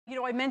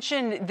I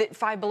mentioned that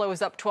Five Below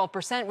is up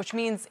 12%, which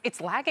means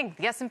it's lagging.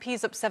 The S&P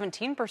is up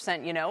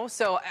 17%,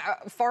 so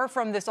far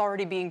from this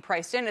already being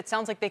priced in, it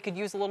sounds like they could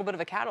use a little bit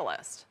of a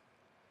catalyst.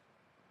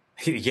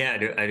 Yeah,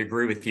 I'd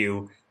agree with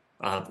you.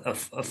 A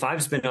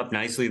five's been up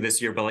nicely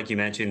this year, but like you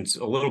mentioned,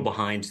 a little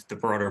behind the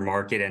broader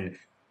market.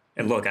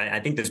 And look, I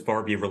think this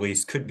Barbie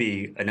release could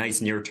be a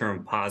nice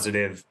near-term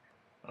positive.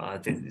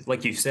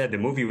 Like you said, the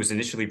movie was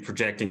initially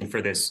projecting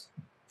for this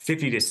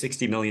 $50 to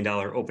 $60 million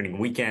opening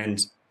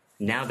weekend.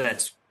 Now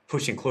that's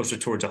pushing closer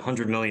towards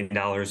 $100 million.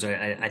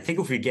 I think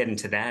if we get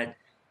into that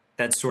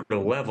sort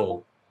of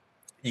level,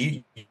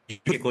 you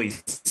typically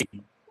see,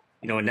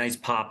 a nice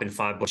pop in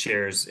Five Below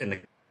shares in the.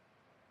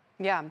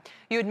 Yeah,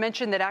 you had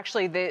mentioned that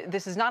actually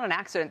this is not an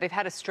accident. They've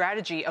had a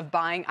strategy of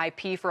buying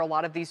IP for a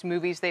lot of these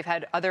movies. They've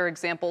had other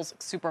examples.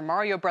 Super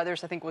Mario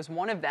Brothers, I think, was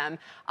one of them.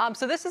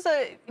 So this is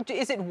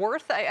is it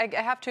worth? I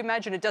have to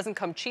imagine it doesn't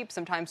come cheap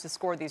sometimes to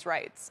score these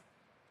rights.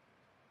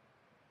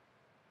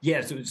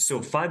 Yeah,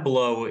 so Five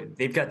Below,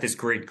 they've got this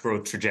great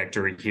growth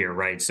trajectory here,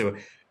 right? So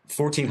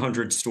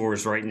 1,400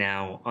 stores right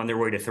now, on their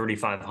way to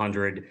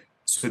 3,500.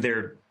 So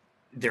they're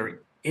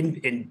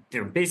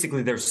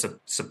basically their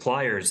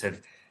suppliers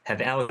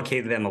have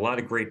allocated them a lot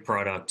of great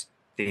product.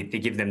 They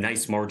give them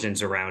nice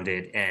margins around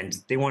it, and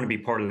they want to be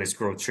part of this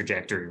growth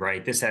trajectory,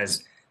 right? This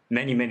has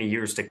many, many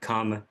years to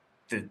come.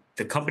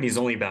 The company is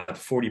only about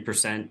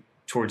 40%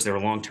 towards their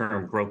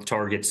long-term growth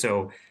target.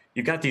 So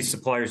you've got these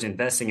suppliers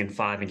investing in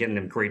Five and getting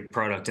them great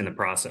product in the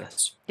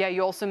process. Yeah,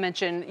 you also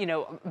mentioned,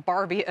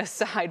 Barbie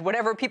aside,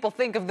 whatever people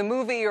think of the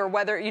movie or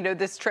whether,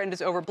 this trend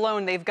is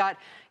overblown, they've got,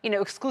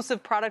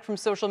 exclusive product from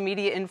social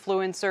media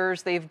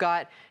influencers. They've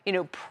got,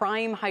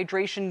 Prime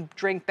hydration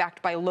drink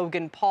backed by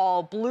Logan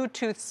Paul,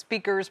 Bluetooth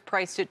speakers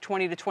priced at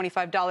 $20 to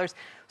 $25.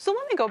 So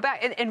let me go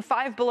back. And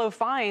Five Below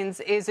Finds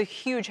is a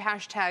huge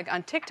hashtag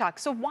on TikTok.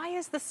 So why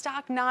is the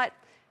stock not,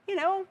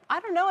 I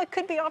don't know, it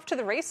could be off to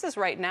the races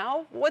right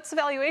now. What's the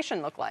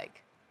valuation look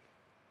like?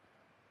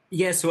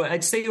 Yeah, so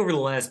I'd say over the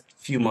last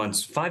few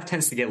months, Five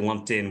tends to get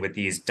lumped in with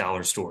these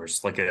dollar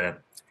stores, like a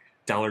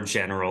Dollar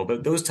General,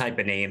 those type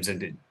of names.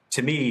 And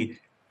to me,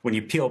 when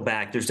you peel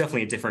back, there's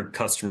definitely a different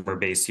customer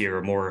base here,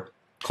 a more,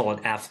 call it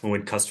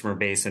affluent customer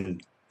base.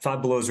 And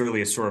Five Below is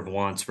really a store of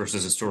wants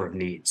versus a store of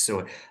needs.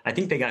 So I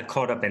think they got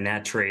caught up in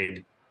that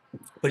trade.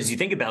 But as you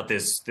think about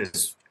this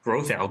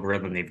growth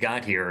algorithm they've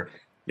got here,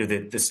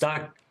 the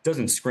stock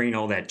doesn't screen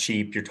all that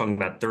cheap. You're talking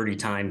about 30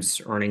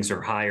 times earnings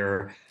or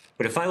higher.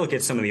 But if I look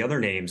at some of the other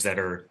names that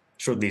are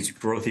sort of these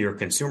growthier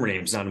consumer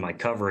names, not in my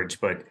coverage,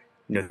 but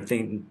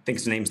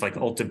things names like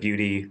Ulta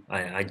Beauty,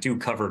 I do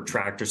cover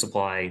Tractor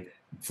Supply,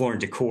 Floor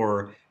and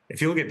Decor.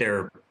 If you look at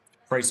their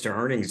price to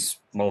earnings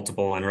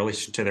multiple in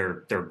relation to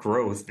their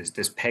growth,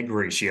 this PEG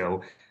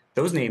ratio,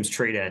 those names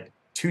trade at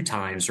 2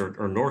 times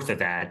or north of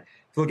that.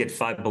 If you look at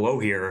Five Below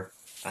here,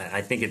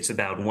 I think it's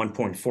about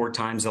 1.4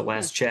 times at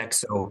last check.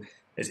 So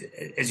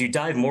as you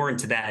dive more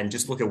into that and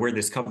just look at where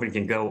this company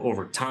can go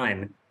over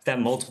time, if that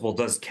multiple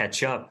does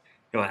catch up,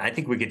 I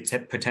think we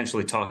could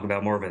potentially talk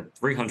about more of a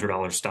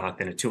 $300 stock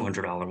than a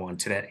 $200 one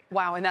today.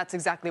 Wow, and that's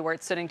exactly where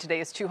it's sitting today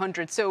is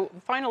 200. So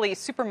finally,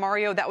 Super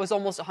Mario, that was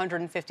almost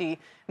 $150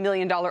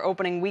 million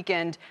opening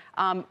weekend.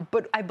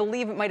 But I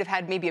believe it might have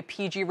had maybe a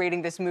PG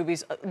rating. This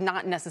movie's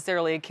not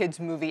necessarily a kid's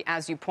movie,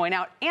 as you point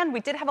out. And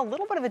we did have a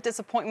little bit of a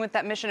disappointment with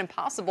that Mission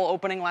Impossible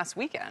opening last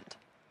weekend.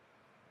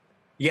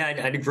 Yeah,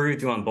 I'd agree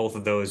with you on both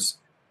of those.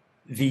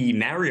 The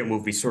Mario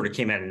movie sort of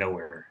came out of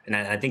nowhere. And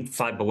I think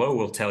Five Below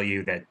will tell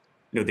you that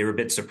they were a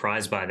bit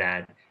surprised by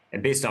that.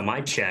 And based on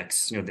my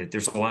checks,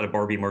 there's a lot of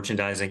Barbie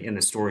merchandising in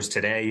the stores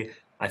today.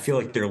 I feel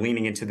like they're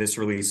leaning into this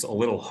release a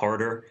little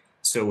harder.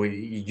 So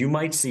you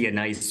might see a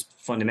nice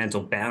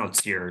fundamental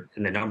bounce here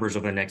in the numbers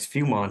over the next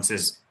few months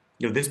as,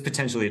 this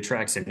potentially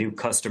attracts a new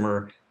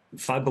customer.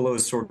 Five Below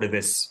is sort of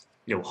this,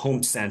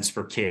 home sense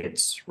for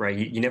kids, right?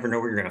 You never know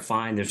what you're going to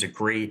find. There's a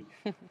great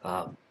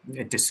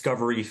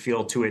discovery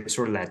feel to it,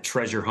 sort of that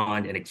treasure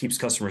hunt, and it keeps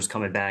customers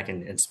coming back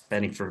and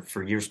spending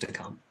for years to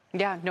come.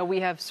 Yeah, no, we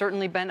have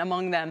certainly been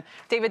among them.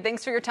 David,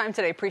 thanks for your time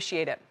today.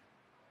 Appreciate it.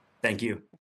 Thank you.